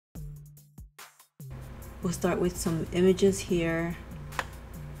We'll start with some images here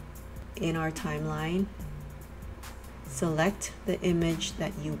in our timeline. Select the image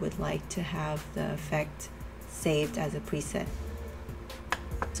that you would like to have the effect saved as a preset.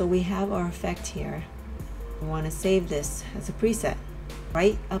 So we have our effect here. We want to save this as a preset.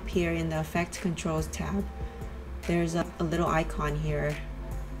 Right up here in the Effect Controls tab, there's a little icon here.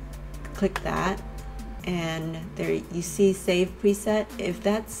 Click that, and there you see Save Preset. If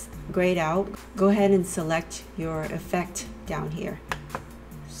that's grayed out, go ahead and select your effect down here.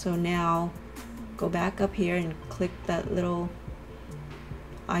 So now go back up here and click that little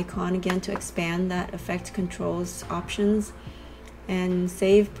icon again to expand that Effect Controls options, and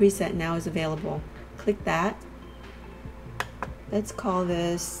Save Preset now is available. Click that. Let's call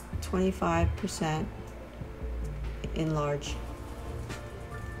this 25% enlarge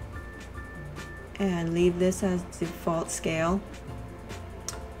and leave this as default scale,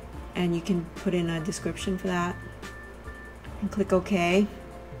 and you can put in a description for that and click OK.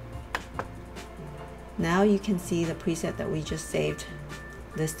 Now you can see the preset that we just saved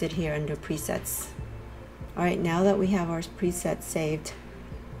listed here under presets. Alright, now that we have our preset saved,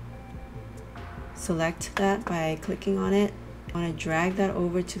 select that by clicking on it. You want to drag that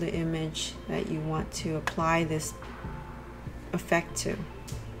over to the image that you want to apply this effect to,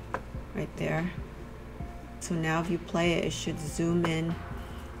 right there. So now if you play it, it should zoom in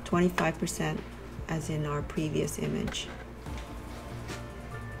 25% as in our previous image.